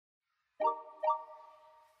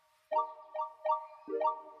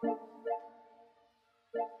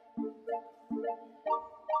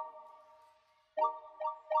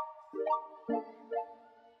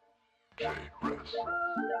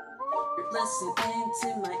Listening to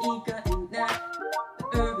my ego and that the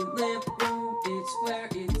urban live room, it's where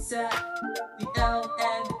it's at. The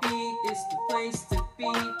LFB is the place to be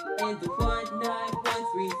in the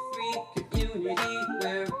 19133 community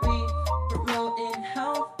where we promoting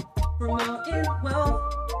health, promoting wealth.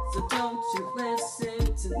 So don't you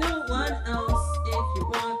listen to no one else. If you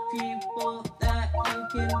want people that you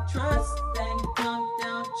can trust, then come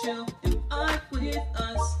down, chill, and vibe with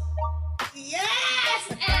us.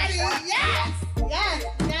 Yes, Eddie, yes. Look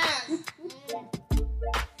at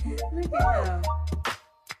them.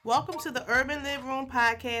 Welcome to the Urban Live Room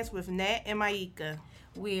Podcast with Nat and Maika.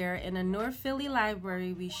 We're in a North Philly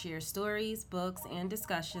library. We share stories, books, and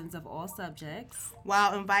discussions of all subjects,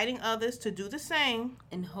 while inviting others to do the same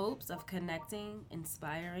in hopes of connecting,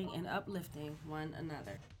 inspiring, and uplifting one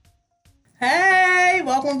another. Hey,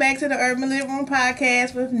 welcome back to the Urban Live Room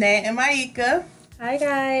Podcast with Nat and Maika. Hi,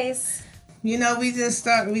 guys. You know, we just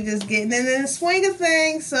getting into the swing of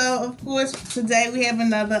things. So, of course, today we have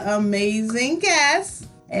another amazing guest,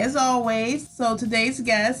 as always. So, today's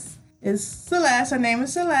guest is Celeste. Her name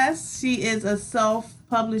is Celeste. She is a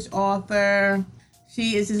self-published author.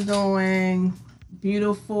 She is just doing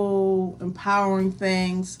beautiful, empowering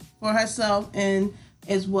things for herself and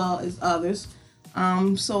as well as others.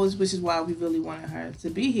 Which is why we really wanted her to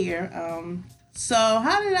be here. So,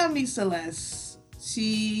 how did I meet Celeste?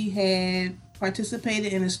 She had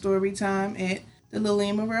participated in a story time at the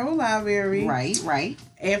Lillian Monroe Library. Right.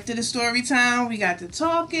 After the story time, we got to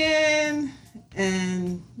talking,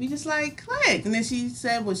 and we just clicked. And then she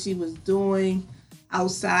said what she was doing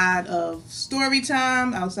outside of story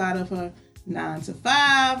time, outside of her 9 to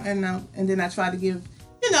 5, and then I tried to give,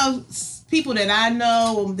 people that I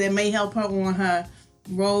know that may help her on her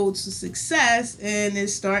road to success, and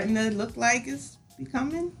it's starting to look like it's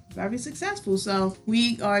becoming very successful. So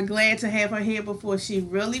we are glad to have her here before she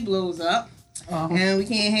really blows up. And we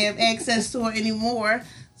can't have access to her anymore.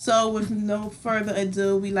 So with no further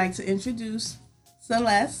ado, we'd like to introduce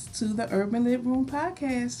Celeste to the Urban Live Room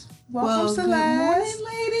Podcast. Welcome, Celeste. Good morning,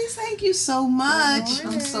 ladies. Thank you so much.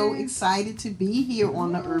 I'm so excited to be here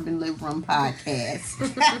on the Urban Live Room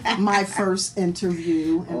Podcast. My first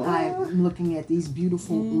interview, and I'm looking at these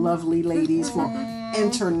beautiful, lovely ladies for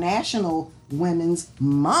International Women's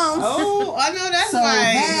Month. Oh, I know that's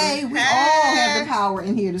right. Hey, we all have the power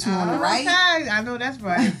in here this morning, right? I know that's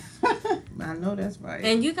right. I know that's right.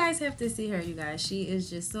 And you guys have to see her, you guys. She is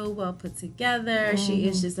just so well put together. She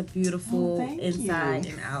is just a beautiful inside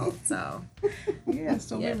and out. So, we're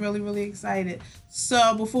really, really excited.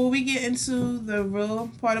 So, before we get into the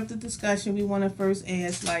real part of the discussion, we want to first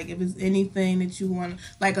ask, if it's anything that you want,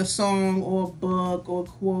 like a song or a book or a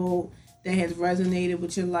quote that has resonated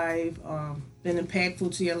with your life, been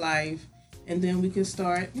impactful to your life, and then we can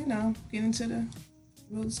start, get into the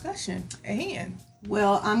real discussion at hand.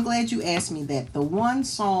 Well, I'm glad you asked me that. The one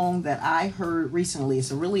song that I heard recently,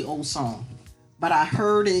 it's a really old song, but I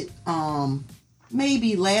heard it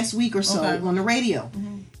maybe last week or so on the radio.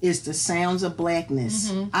 It's The Sounds of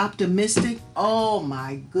Blackness. Optimistic. Oh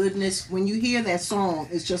my goodness. When you hear that song,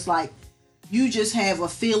 it's just like, you just have a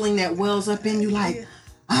feeling that wells up in you like,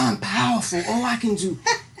 I'm powerful. Oh, I can do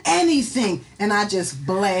anything. And I just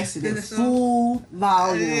blasted it full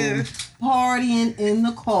volume, partying in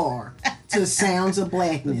the car to Sounds of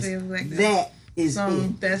Blackness. That is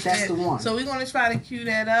it. That's the one. So we're going to try to cue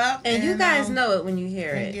that up. And you guys know it when you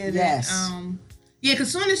hear it. Yes. Because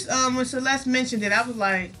soon as when Celeste mentioned it, I was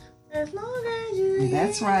like, as long as you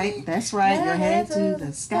That's right. Your head to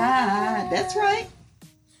the sky. That's right.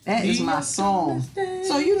 That is my song.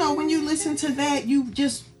 So, when you listen to that, you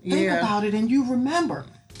just think about it and you remember.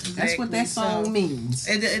 Exactly. That's what that song means.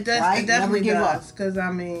 It does. Right? It definitely does. Because,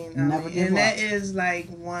 that is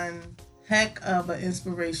one heck of an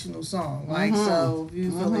inspirational song. So if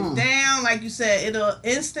you feel down, like you said, it'll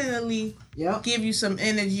instantly give you some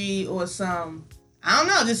energy or some, I don't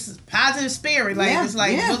know, just positive spirit. It's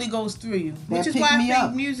really goes through you. Which is why I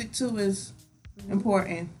think music, too, is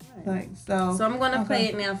important. So I'm going to play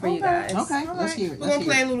it now for you guys. Okay, let's hear it. We're going to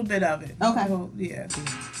play a little bit of it. Okay. Yeah,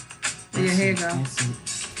 here you go.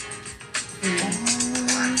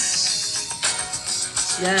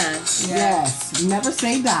 Yes. Never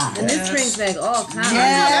say die. And this brings back all kinds of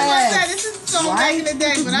That's what I said. This is a song back in the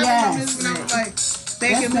day, but I remember this when I was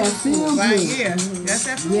back in middle school. That's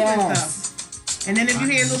that feel good stuff. And then if you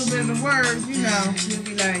hear a little bit of the words, you'll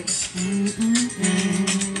be like,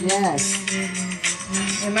 Yes.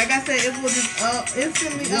 And like I said, it will just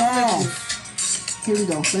instantly uplift you. Here we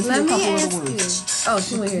go. Let's hear a Let me couple of ask the words. you. Oh,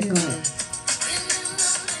 she went here. Go ahead.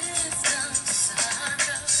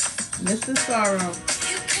 Mr. Sorrow.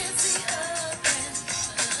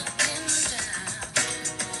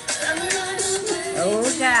 Oh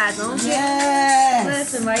God, don't get. Yes.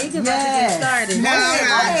 Listen, why you about to get started? No,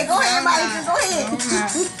 Go ahead, Mike. Go ahead.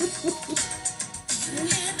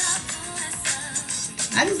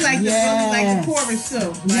 I just like the really like the chorus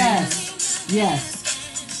too. Yes.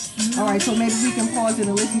 All right, so maybe we can pause it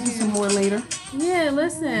and listen to some more later. Yeah,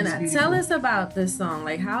 listen. Tell us about this song.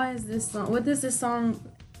 Like, how is this song? What does this song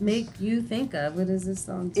make you think of? What does this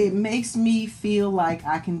song do? It makes me feel like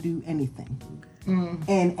I can do anything.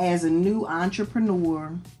 And as a new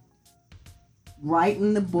entrepreneur,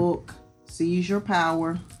 writing the book, Seize Your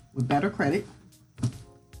Power with Better Credit,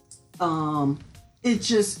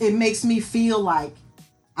 it makes me feel like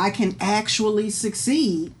I can actually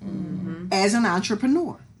succeed as an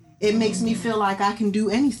entrepreneur. It makes me feel like I can do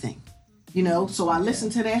anything, you know? So I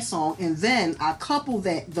listen to that song, and then I couple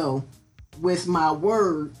that, though, with my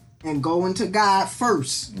word and going to God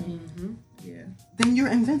first. Then you're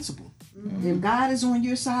invincible. If God is on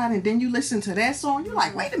your side and then you listen to that song, you're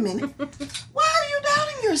like, wait a minute. Why are you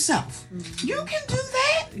doubting yourself? You can do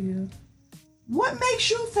that. Yeah. What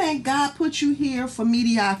makes you think God put you here for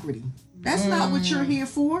mediocrity? That's not what you're here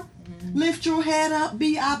for. Lift your head up,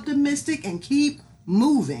 be optimistic, and keep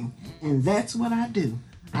moving. And that's what I do.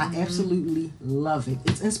 I absolutely love it.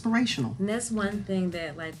 It's inspirational. And that's one thing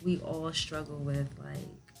that like we all struggle with, like,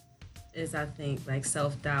 is I think like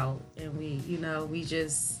self-doubt, and we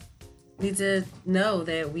just need to know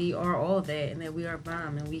that we are all that and that we are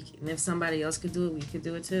bomb, and if somebody else could do it, we could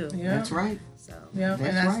do it too. Yeah. That's right. So Yeah,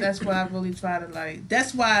 that's why I really try to like.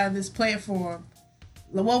 That's why this platform.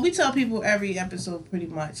 Well, we tell people every episode pretty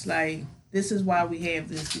much like this is why we have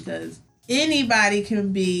this, because anybody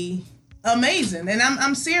can be amazing, and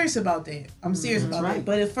I'm serious about that. I'm serious about that.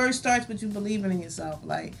 But it first starts with you believing in yourself,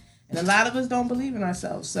 like, and a lot of us don't believe in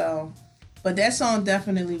ourselves. So, but that song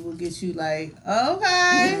definitely will get you like,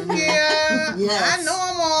 okay, yeah, I know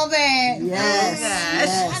I'm all that.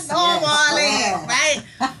 Yes. I know I'm all that, right?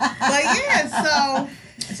 But yeah,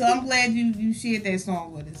 so I'm glad you shared that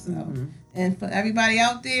song with us. So. And for everybody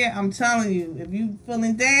out there, I'm telling you, if you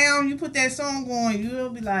feeling down, you put that song on, you'll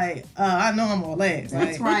be like, I know I'm all that.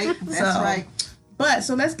 That's right. That's right. But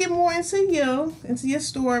so let's get more into your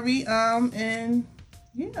story, and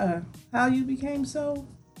yeah, how you became so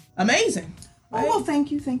amazing. Right? Oh, well, thank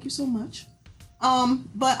you so much.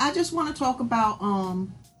 But I just want to talk about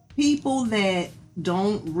people that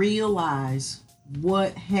don't realize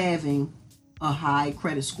what having a high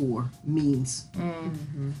credit score means.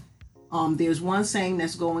 There's one saying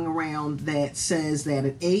that's going around that says that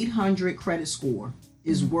an 800 credit score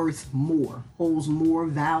is worth more, holds more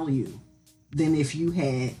value than if you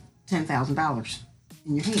had $10,000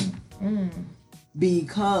 in your hand.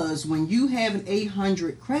 Because when you have an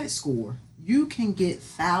 800 credit score, you can get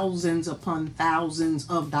thousands upon thousands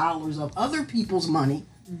of dollars of other people's money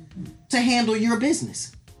to handle your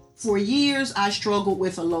business. For years, I struggled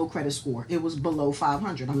with a low credit score. It was below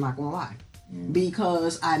 500, I'm not going to lie.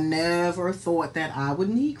 Because I never thought that I would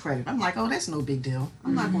need credit. I'm like, oh, that's no big deal.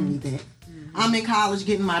 I'm not going to need that. I'm in college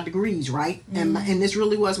getting my degrees, right? And this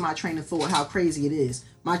really was my train of thought, how crazy it is.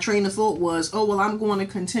 My train of thought was, oh, well, I'm going to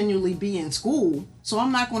continually be in school, so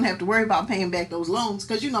I'm not going to have to worry about paying back those loans.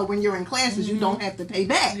 Because, when you're in classes, you don't have to pay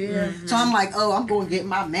back. So I'm like, oh, I'm going to get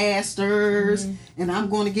my master's, and I'm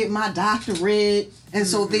going to get my doctorate. And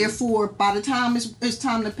so, therefore, by the time it's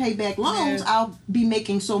time to pay back loans, I'll be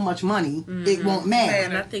making so much money, it won't matter.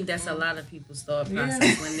 And I think that's a lot of people's thought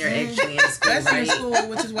process when they're actually in school. That's in school,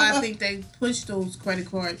 which is why I think they push those credit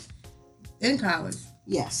cards in college.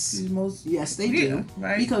 Yes. Yes, they do.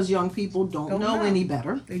 Right? Because young people don't know any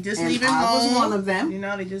better. They just leave it home. I was one of them.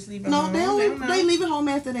 They just leave it home. No, they leave it home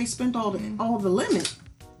after they spent all the limit.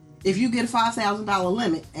 If you get a $5,000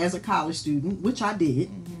 limit as a college student, which I did,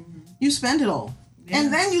 you spend it all. Yeah.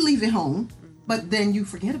 And then you leave it home, but then you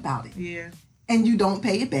forget about it. Yeah. And you don't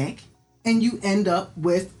pay it back. And you end up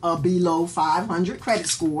with a below 500 credit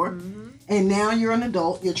score. And now you're an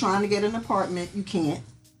adult. You're trying to get an apartment. You can't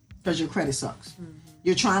because your credit sucks.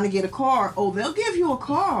 You're trying to get a car. Oh, they'll give you a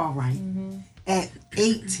car, all right, at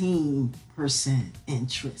 18%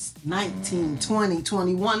 interest, 19, 20,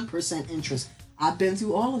 21% interest. I've been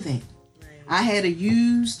through all of that. Right. I had a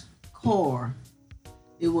used car.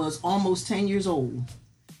 It was almost 10 years old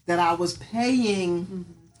that I was paying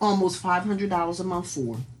almost $500 a month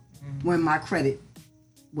for when my credit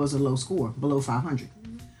was a low score, below 500.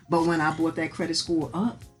 But when I brought that credit score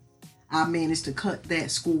up, I managed to cut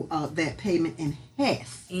that payment in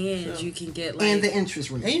half. And you can get like, and the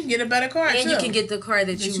interest rate. And you can get a better card and too. you can get the car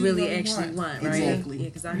that you really actually want, right? Exactly. Yeah,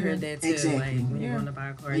 because I heard that too. Exactly. Like when you want to buy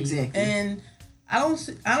a car, Exactly. And I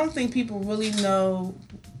don't think people really know.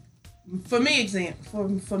 For me, as an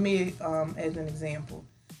example,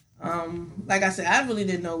 like I said, I really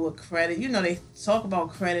didn't know what credit. You know, they talk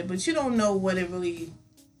about credit, but you don't know what it really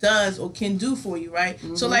does or can do for you, right?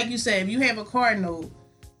 Mm-hmm. So, like you said, if you have a car note,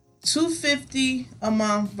 $250 a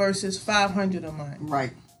month versus $500 a month,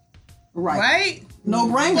 right? No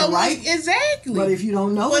brainer, well, right? Exactly. But if you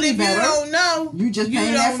don't know, you don't know, you just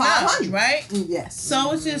paying that $500, right? Yes.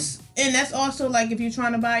 So it's just, and that's also like if you're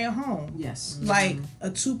trying to buy a home. Yes. Like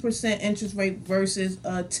a 2% interest rate versus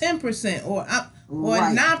a 10% or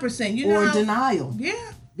 9%. You know, or denial.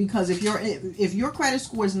 Yeah. Because if your credit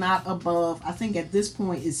score is not above, I think at this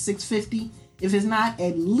point is 650. If it's not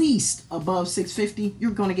at least above 650,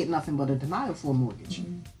 you're going to get nothing but a denial for a mortgage.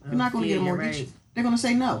 Mm-hmm. You're not going to get a mortgage. Right. They're going to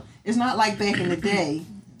say no. It's not like back in the day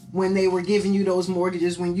when they were giving you those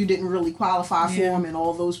mortgages when you didn't really qualify for them, and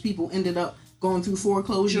all those people ended up going through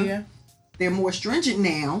foreclosure. Yeah. They're more stringent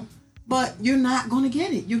now, but you're not going to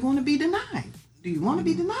get it. You're going to be denied. Do you want to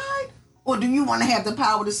be denied? Or do you want to have the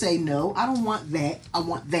power to say, no, I don't want that. I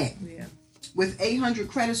want that. Yeah. With 800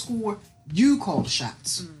 credit score, you call the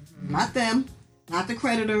shots. Mm-hmm. Not them, not the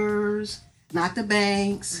creditors, not the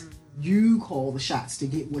banks. Mm-hmm. You call the shots to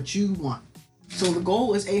get what you want. So the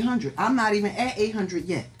goal is 800. I'm not even at 800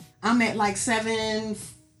 yet. I'm at like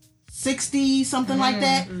 760, something like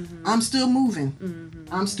that. Mm-hmm. I'm still moving.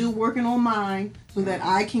 Mm-hmm. I'm still working on mine so that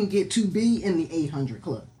I can get to be in the 800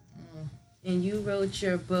 club. And you wrote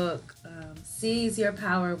your book, Seize Your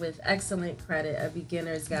Power with Excellent Credit, A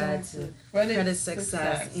Beginner's Guide to Credit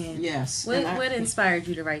Success. And yes. What inspired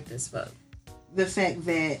you to write this book? The fact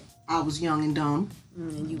that I was young and dumb.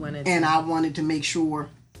 And I wanted to make sure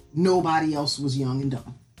nobody else was young and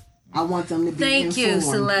dumb. I want them to be informed. Thank you,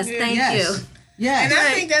 Celeste. Thank you. Yes. And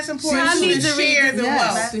I think that's important to share the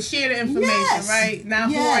wealth, to share the information, right?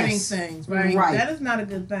 Not hoarding things, right? That is not a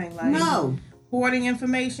good thing. Like, no. Hoarding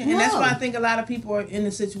information. And that's why I think a lot of people are in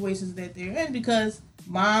the situations that they're in, because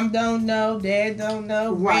mom don't know, dad don't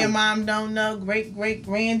know, grandmom don't know,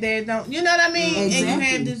 great-great-granddad don't. You know what I mean? Exactly. And you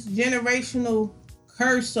have this generational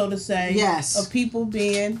curse, so to say, of people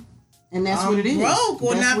being... And that's what it is. Broke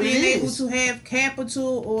or not being able to have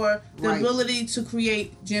capital or the ability to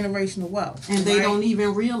create generational wealth. And they don't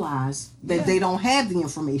even realize that they don't have the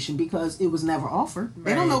information because it was never offered.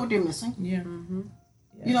 They don't know what they're missing. Yeah. Mm-hmm.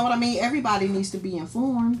 You know what I mean? Everybody needs to be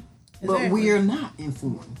informed, but we're not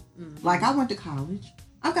informed. Mm-hmm. Like, I went to college.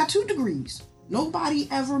 I've got 2 degrees. Nobody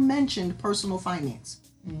ever mentioned personal finance.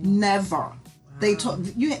 Mm-hmm. Never. They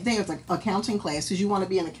have like accounting classes. You want to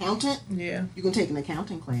be an accountant? Yeah. You can take an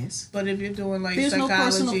accounting class. But if you're doing like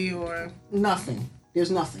psychology or nothing, there's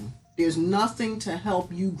nothing. There's nothing to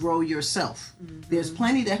help you grow yourself. Mm-hmm. There's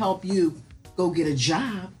plenty to help you go get a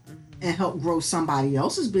job and help grow somebody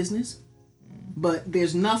else's business. But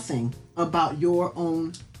there's nothing about your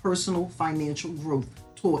own personal financial growth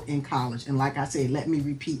taught in college. And like I said, let me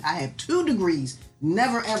repeat, I have 2 degrees.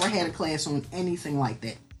 Never ever had a class on anything like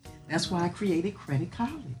that. That's why I created Credit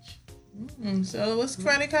College. So what's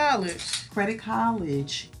Credit College? Credit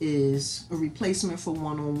College is a replacement for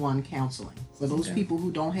one-on-one counseling. For those people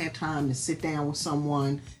who don't have time to sit down with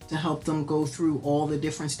someone to help them go through all the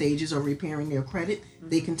different stages of repairing their credit,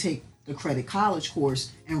 they can take the Credit College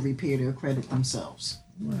course and repair their credit themselves.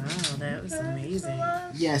 Wow, that was amazing.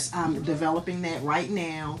 Yes, I'm developing that right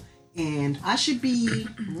now, and I should be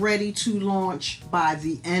ready to launch by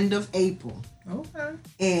the end of April. Okay.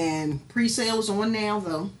 And pre-sale is on now,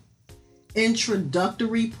 though.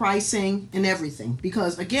 Introductory pricing and everything.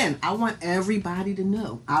 Because, again, I want everybody to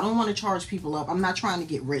know. I don't want to charge people up. I'm not trying to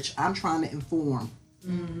get rich. I'm trying to inform.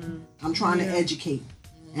 Mm-hmm. I'm trying to educate.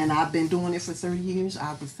 And I've been doing it for 30 years.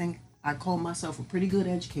 I would think I call myself a pretty good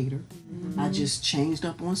educator. Mm-hmm. I just changed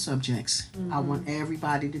up on subjects. Mm-hmm. I want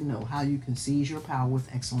everybody to know how you can seize your power with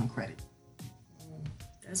excellent credit.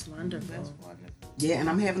 That's wonderful. That's wonderful. Yeah, and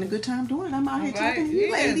I'm having a good time doing it. I'm out here talking to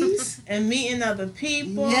you ladies. And meeting other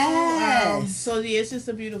people. Yes. So, yeah, it's just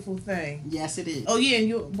a beautiful thing. Yes, it is. Oh, yeah, and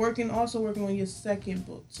you're also working on your second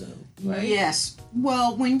book, too, right? Yes.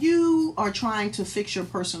 Well, when you are trying to fix your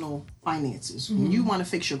personal finances, when you want to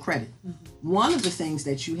fix your credit, one of the things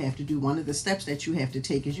that you have to do, one of the steps that you have to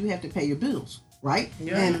take is you have to pay your bills, right?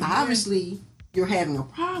 Yeah. And obviously, you're having a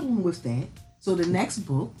problem with that. So the next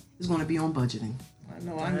book is going to be on budgeting.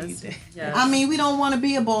 No, I need that. Yes. I mean, we don't want to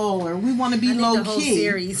be a baller. We want to be low the whole key.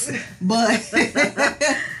 Series. But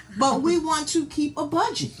But we want to keep a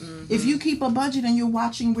budget. If you keep a budget and you're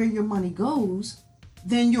watching where your money goes,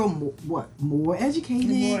 then you're more educated.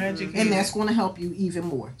 And that's going to help you even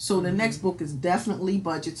more. So the next book is definitely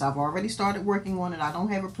budgets. I've already started working on it. I don't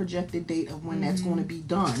have a projected date of when that's going to be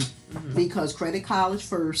done because credit college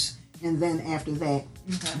first, and then after that,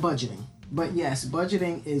 budgeting. But yes,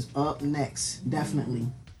 budgeting is up next, definitely.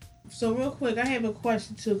 So real quick, I have a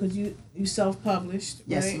question too, because you self-published, right?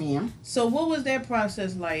 Yes, ma'am. So what was that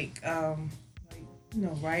process like?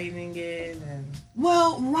 Writing it and.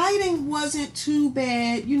 Well, writing wasn't too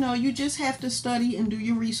bad. You just have to study and do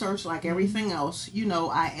your research like everything else.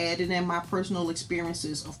 I added in my personal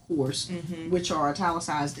experiences, of course, which are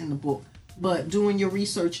italicized in the book. But doing your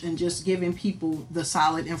research and just giving people the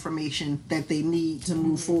solid information that they need to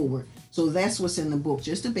move forward. So that's what's in the book,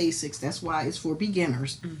 just the basics. That's why it's for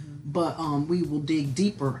beginners. But we will dig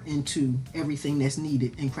deeper into everything that's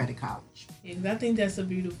needed in credit college. Yeah, I think that's a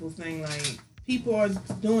beautiful thing. Like, people are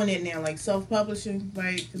doing it now, like self-publishing,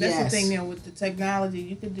 right? 'Cause that's the thing now with the technology.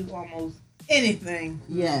 You can do almost anything.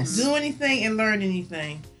 Yes. Do anything and learn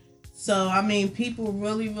anything. So, I mean, people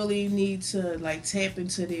really, really need to, like, tap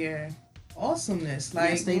into their awesomeness.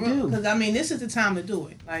 Like, yes, they do. Because, I mean, this is the time to do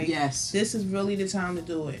it. Like, yes. This is really the time to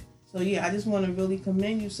do it. So, yeah, I just want to really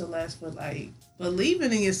commend you, Celeste, for, like,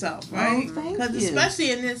 believing in yourself, right? Oh, thank Because you.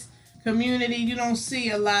 especially in this community, you don't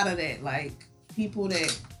see a lot of that. Like, people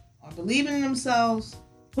that are believing in themselves,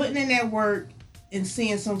 putting in that work, and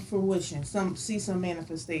seeing some fruition, some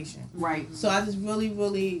manifestation. Right. So I just really,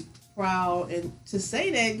 really proud and to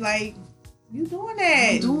say that, like, you doing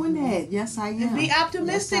that. I'm doing that. Yes, I am. And be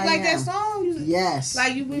optimistic, yes, like that song. Yes.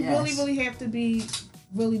 Like, we really, really have to be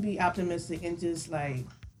optimistic and just, like,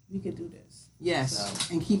 we could do this. Yes.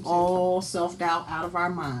 So, and keep all self-doubt out of our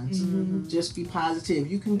minds. Just be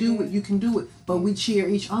positive. You can do it. You can do it. But we cheer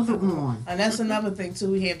each other on. And that's another thing,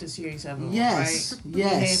 too. We have to cheer each other on, Yes. right?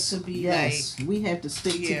 Yes. We have to be, yes. We have to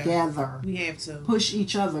stick together. We have to. Push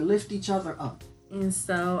each other. Lift each other up. And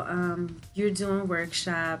so you're doing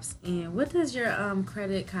workshops. And what does your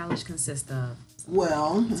credit college consist of?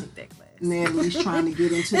 Well, Take that class. Natalie's trying to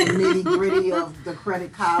get into the nitty-gritty of the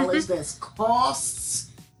credit college. That's costs.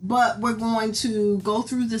 But we're going to go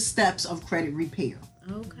through the steps of credit repair.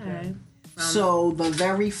 Okay. So the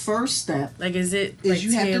very first step, like, is it is like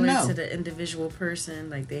you have to tailored know. to the individual person?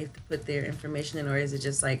 Like, they have to put their information in, or is it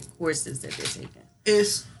just like courses that they're taking?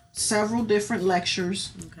 It's several different lectures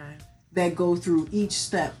Okay. that go through each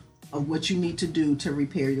step of what you need to do to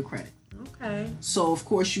repair your credit. Okay. So of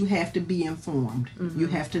course you have to be informed. You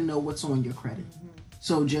have to know what's on your credit.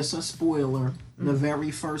 So just a spoiler, the very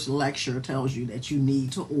first lecture tells you that you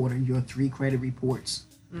need to order your 3 credit reports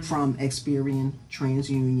from Experian,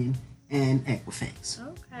 TransUnion, and Equifax.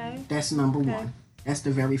 Okay. That's number 1. That's the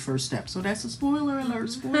very first step. So that's a spoiler alert,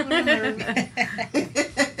 spoiler alert.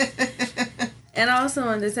 And I also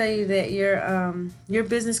wanted to tell you that your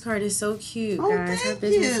business card is so cute, Oh, guys. Her thank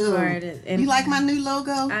business you. card. And You like my new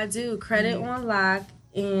logo? I do. Credit On Loc.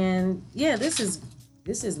 And yeah, this is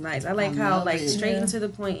nice. I like I how love like it. straight and to the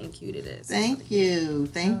point and cute it is. Thank you.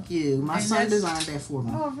 Thank you. My And son that's- designed that for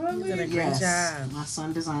me. Oh, You did a really? great Yes. job. My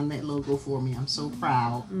son designed that logo for me. I'm so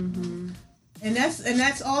proud. And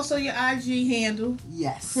that's also your IG handle.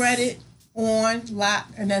 Yes. Credit On Loc,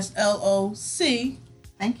 and that's LOC.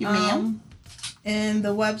 Thank you, ma'am. And the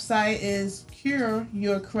website is Cure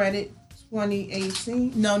Your Credit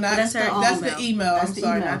 2018. No, not That's her that's email. the email. That's I'm the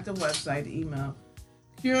sorry, email. not the website, the email.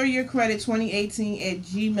 Cure Your Credit 2018 at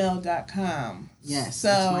gmail.com. Yes. So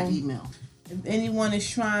That's my email. if anyone is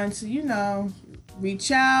trying to, reach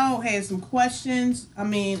out, have some questions,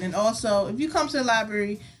 and also if you come to the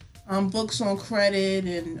library, books on credit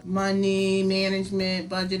and money management,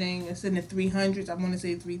 budgeting, it's in the 300s. I want to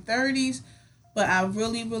say 330s. But I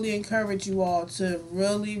really, really encourage you all to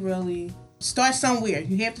really, really start somewhere.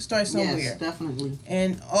 You have to start somewhere. Yes, definitely.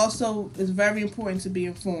 And also, it's very important to be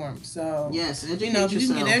informed. So, Yes, educate you can get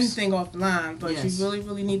yourselves. everything off the line, but Yes. you really,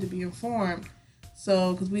 really need to be informed.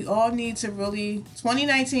 So, because we all need to really,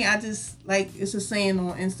 2019, I just, it's a saying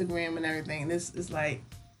on Instagram and everything. This is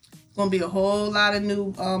it's going to be a whole lot of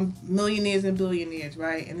new millionaires and billionaires,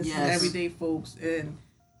 right? And it's Yes. everyday folks. And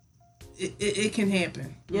it can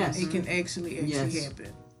happen. Yes. It can actually Yes.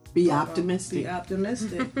 happen. Be So, optimistic. Be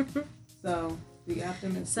optimistic. So, be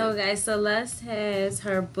optimistic. So guys, Celeste has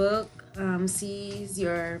her book, Seize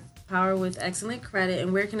Your Power with Excellent Credit.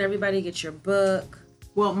 And where can everybody get your book?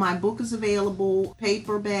 Well, my book is available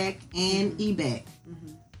paperback and ebook.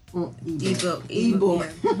 Ebook. Ebook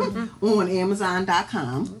Yeah. on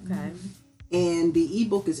Amazon.com. Okay. And the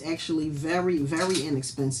ebook is actually very, very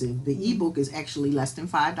inexpensive. The ebook is actually less than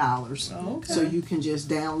 $5. Okay. So you can just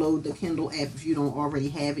download the Kindle app if you don't already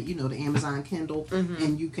have it, the Amazon Kindle,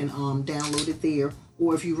 and you can download it there.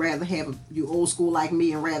 Or if you rather have you old school like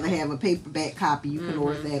me and rather have a paperback copy, you can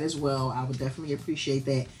order that as well. I would definitely appreciate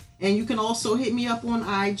that. And you can also hit me up on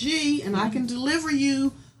IG, and I can deliver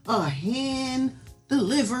you a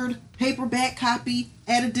hand-delivered paperback copy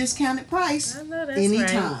at a discounted price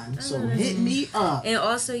anytime. Right. So hit me up. And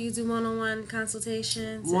also you do one-on-one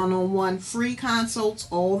consultations? One-on-one free consults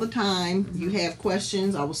all the time. You have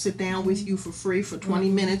questions, I will sit down with you for free for 20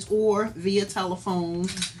 minutes or via telephone,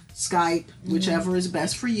 Skype, whichever is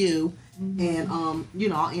best for you. And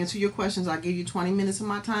I'll answer your questions. I'll give you 20 minutes of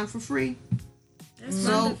my time for free. That's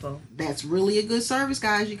wonderful. That's really a good service,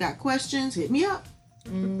 guys. You got questions, hit me up.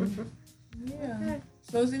 Yeah. Okay.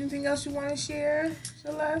 So is there anything else you want to share,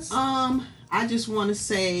 Celeste? I just want to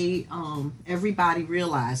say, everybody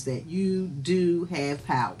realize that you do have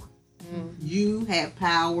power. You have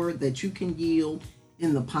power that you can yield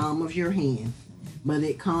in the palm of your hand, but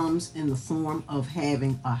it comes in the form of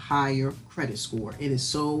having a higher credit score. It is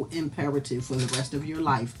so imperative for the rest of your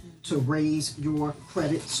life to raise your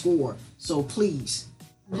credit score. So please,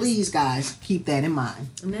 guys, keep that in mind.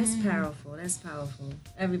 And that's powerful. That's powerful.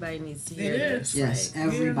 Everybody needs to hear this. Yes,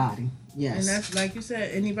 everybody. Yes. And that's like you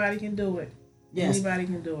said, anybody can do it. Yes. Anybody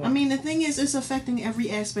can do it. I mean, the thing is, it's affecting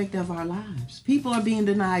every aspect of our lives. People are being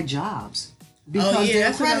denied jobs because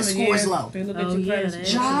their credit score is low. They look at your credit score.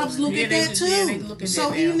 Jobs look at that too.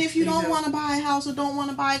 So even if you don't want to buy a house or don't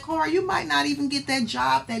want to buy a car, you might not even get that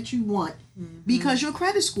job that you want because your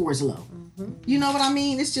credit score is low. You know what I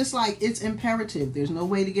mean? It's just like, it's imperative. There's no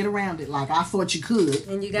way to get around it. Like, I thought you could.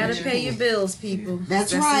 And you got to pay your bills, people.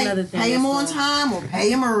 That's right. Another thing. Pay them on time or pay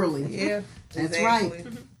them early. Yeah, that's exactly. right.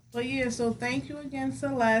 But yeah, so thank you again,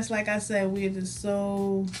 Celeste. Like I said, we're just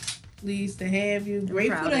so pleased to have you.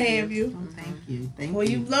 Grateful to have you. Oh, thank you. Thank Well,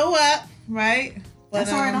 you. you blow up, right? But,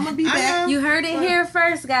 That's all right. I'm going to be back. You heard it here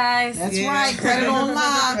first, guys. That's right. Credit on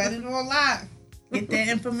lock. Credit on lock. Get that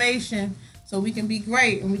information so we can be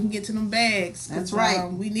great and we can get to them bags. That's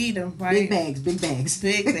right. We need them, right? Big bags, big bags.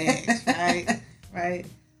 Big bags, right? Right.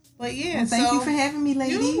 But yeah, well, thank you for having me,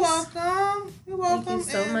 ladies. You're welcome. You're welcome. Thank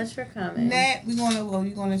you so much for coming. Nat, you're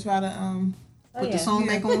gonna try to put the song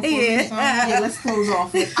back on for me. Yeah, let's close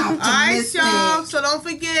off with Optimistic. All right, y'all. So don't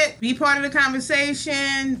forget, be part of the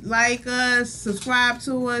conversation. Like us, subscribe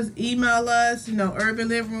to us, email us. Urban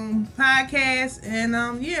Living Room Podcast. And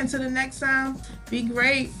until the next time, be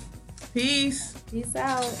great. Peace. Peace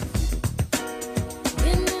out.